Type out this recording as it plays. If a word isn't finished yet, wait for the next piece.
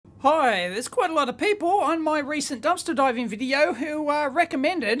Hi, there's quite a lot of people on my recent dumpster diving video who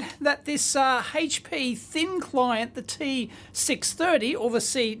recommended that this HP thin client, the T630 or the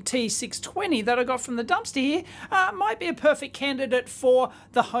T620 that I got from the dumpster here, might be a perfect candidate for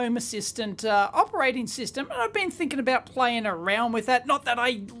the Home Assistant operating system. And I've been thinking about playing around with that. Not that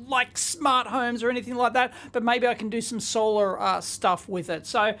I like smart homes or anything like that, but maybe I can do some solar stuff with it.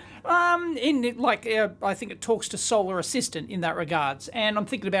 So, I think it talks to Solar Assistant in that regards. And I'm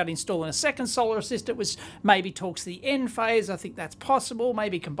thinking about installing a second Solar Assistant, which maybe talks the Enphase. I think that's possible.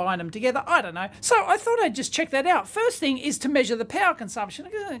 Maybe combine them together. I don't know. So I thought I'd just check that out. First thing is to measure the power consumption,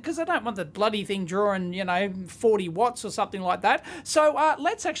 because I don't want the bloody thing drawing, 40 watts or something like that. So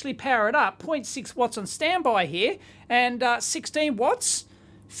let's actually power it up. 0.6 watts on standby here, and 16 watts,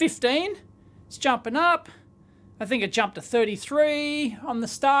 15. It's jumping up. I think it jumped to 33 on the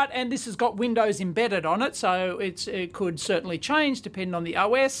start, and this has got Windows embedded on it, so it could certainly change depending on the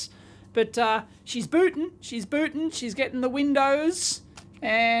OS. But she's booting, she's getting the Windows,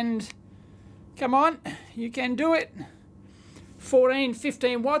 and come on, you can do it. 14,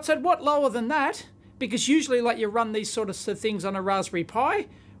 15 watts, and what lower than that? Because usually you run these sort of things on a Raspberry Pi,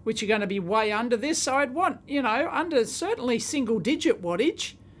 which are going to be way under this, so I'd want, under certainly single digit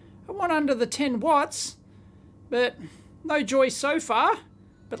wattage. I want under the 10 watts. But no joy so far.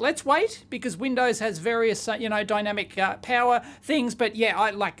 But let's wait, because Windows has various, dynamic power things. But yeah,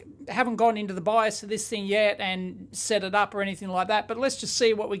 I haven't gone into the BIOS of this thing yet and set it up or anything like that. But let's just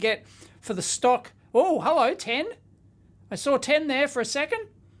see what we get for the stock. Oh, hello, 10. I saw 10 there for a second.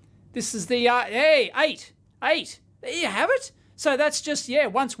 This is the, hey, 8. There you have it. So that's just,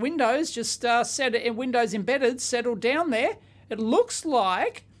 once Windows just Windows embedded, settled down there. It looks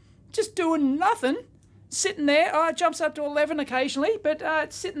like just doing nothing. Sitting there, it jumps up to 11 occasionally, but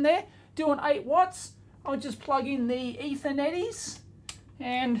it's sitting there doing 8 watts. I'll just plug in the Etherneties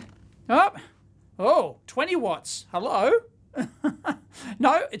and, 20 watts. Hello?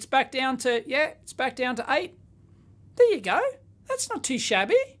 No, it's back down to, it's back down to 8. There you go. That's not too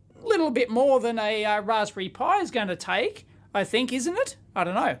shabby. A little bit more than a Raspberry Pi is going to take, I think, isn't it? I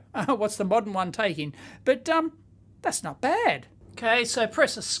don't know. What's the modern one taking? But that's not bad. Okay, so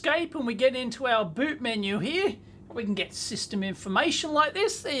press escape and we get into our boot menu here. We can get system information like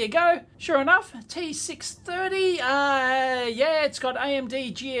this. There you go. Sure enough, T630. It's got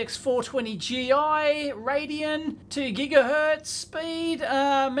AMD GX 420 Gi, Radeon, 2 gigahertz speed.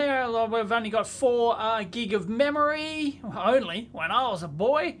 We've only got 4 gig of memory. Only when I was a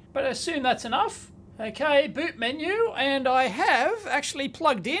boy, but I assume that's enough. Okay, boot menu, and I have actually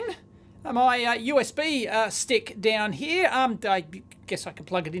plugged in my USB stick down here. I guess I can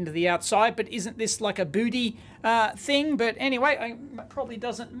plug it into the outside, but isn't this like a booty thing? But anyway, it probably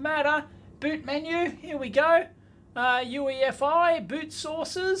doesn't matter. Boot menu, here we go. UEFI, boot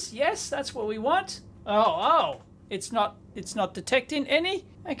sources. Yes, that's what we want. Oh, it's not detecting any.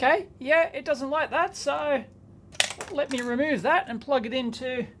 Okay, yeah, it doesn't like that, so let me remove that and plug it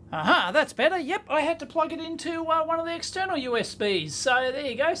into... Aha, that's better. Yep, I had to plug it into one of the external USBs. So there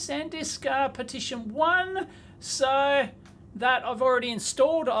you go, SanDisk Partition 1. So that I've already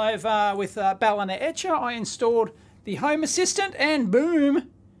installed. I've, with Balena Etcher, I installed the Home Assistant, and boom,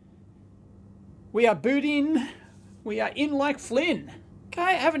 we are booting. We are in like Flynn. Okay,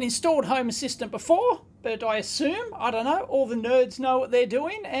 I haven't installed Home Assistant before, but I assume, I don't know, all the nerds know what they're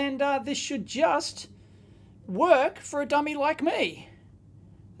doing, and this should just work for a dummy like me.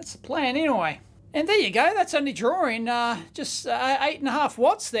 That's the plan anyway. And there you go, that's only drawing just 8.5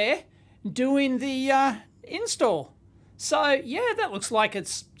 watts there, doing the install. So yeah, that looks like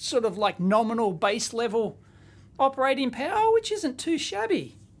it's sort of like nominal base level operating power, which isn't too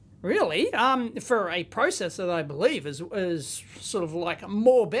shabby, really. For a processor that I believe is sort of like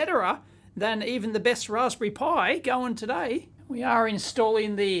more betterer than even the best Raspberry Pi going today. We are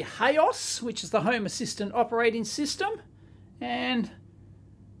installing the HAOS, which is the Home Assistant operating system, and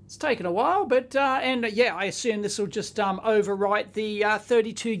it's taken a while, but I assume this will just overwrite the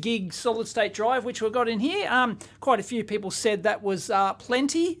 32 gig solid state drive which we've got in here. Quite a few people said that was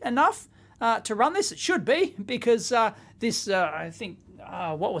plenty enough to run this. It should be, because this I think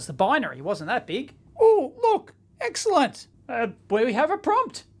what was the binary? Wasn't that big? Oh, look, excellent. Where we have a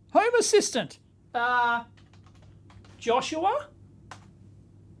prompt. Home Assistant. Joshua?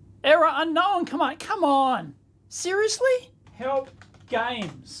 Error unknown. Come on. Seriously? Help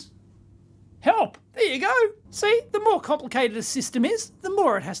games. Help. There you go. See, the more complicated a system is, the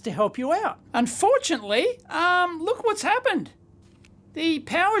more it has to help you out. Unfortunately, look what's happened. The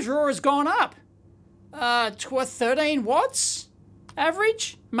power draw has gone up. To 13 watts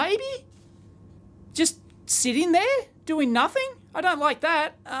average, maybe? Just sitting there doing nothing? I don't like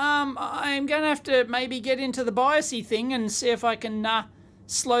that. I'm going to have to maybe get into the BIOSy thing and see if I can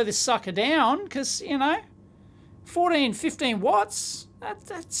slow this sucker down, because, 14, 15 watts,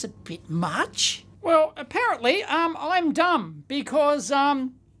 that's a bit much. Well, apparently, I'm dumb, because I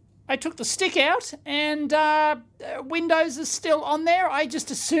took the stick out and Windows is still on there. I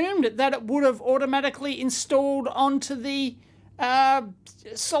just assumed that it would have automatically installed onto the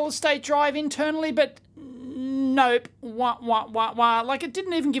solid state drive internally, but nope. Like, it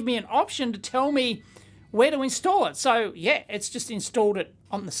didn't even give me an option to tell me where to install it. So yeah, it's just installed it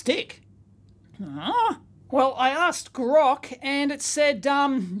on the stick. Well, I asked Grok and it said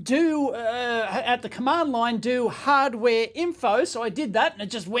at the command line, do hardware info. So I did that and it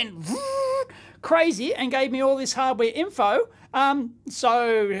just went crazy and gave me all this hardware info.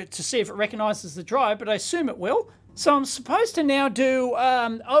 So to see if it recognizes the drive, but I assume it will. So I'm supposed to now do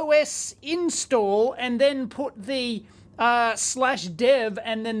OS install and then put the /dev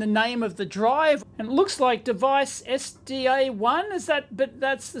and then the name of the drive. And it looks like device SDA1, is that? But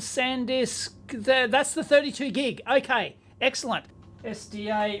that's the SanDisk, that's the 32 gig. Okay, excellent.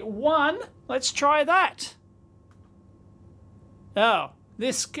 SDA1, let's try that. Oh,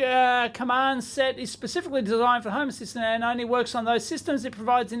 this command set is specifically designed for Home Assistant and only works on those systems. It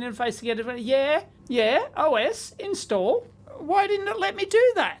provides an interface to get it. Yeah, OS, install. Why didn't it let me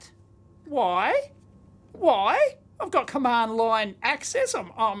do that? Why? I've got command line access.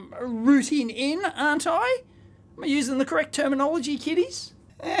 I'm rooting in, aren't I? Am I using the correct terminology, kiddies?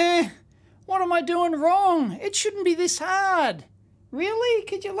 What am I doing wrong? It shouldn't be this hard. Really?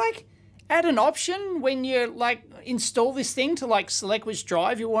 Could you, add an option when you, install this thing to, select which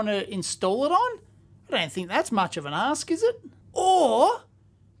drive you want to install it on? I don't think that's much of an ask, is it? Or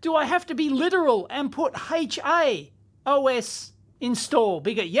do I have to be literal and put HA OS install?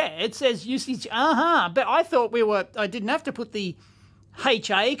 Because, yeah, it says usage, but I thought I didn't have to put the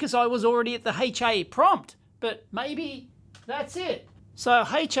HA because I was already at the HA prompt. But maybe that's it. So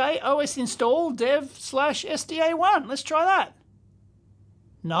HA OS install dev/SDA1. Let's try that.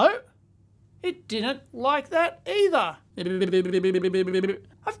 No, it didn't like that either.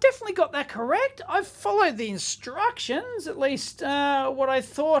 I've definitely got that correct. I've followed the instructions, at least what I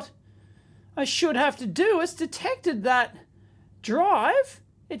thought I should have to do. It's detected that drive.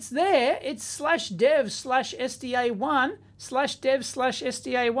 It's there. It's /dev/SDA1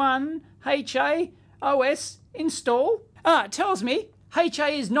 /dev/SDA1 HA OS install. It tells me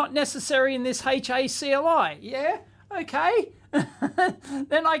HA is not necessary in this HA CLI. Yeah, okay.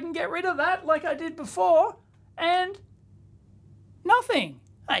 Then I can get rid of that like I did before and nothing.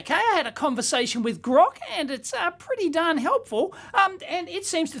 Okay, I had a conversation with Grok and it's pretty darn helpful. And it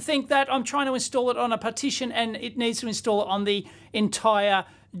seems to think that I'm trying to install it on a partition and it needs to install it on the entire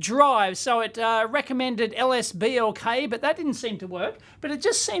drive. So it recommended LSBLK, but that didn't seem to work. But it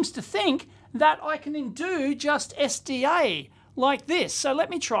just seems to think that I can do just SDA like this. So let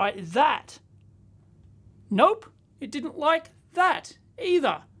me try that. Nope, it didn't like that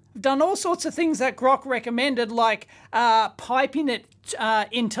either. I've done all sorts of things that Grok recommended, like piping it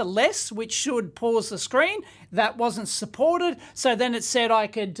into less, which should pause the screen. That wasn't supported. So then it said I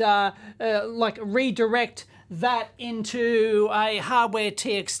could redirect that into a hardware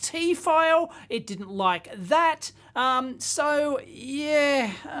TXT file. It didn't like that. So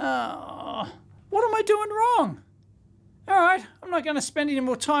yeah, what am I doing wrong? All right, I'm not going to spend any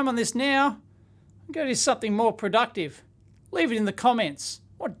more time on this now. I'm going to do something more productive. Leave it in the comments.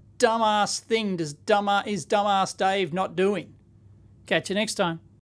 What dumbass thing is dumbass Dave not doing? Catch you next time.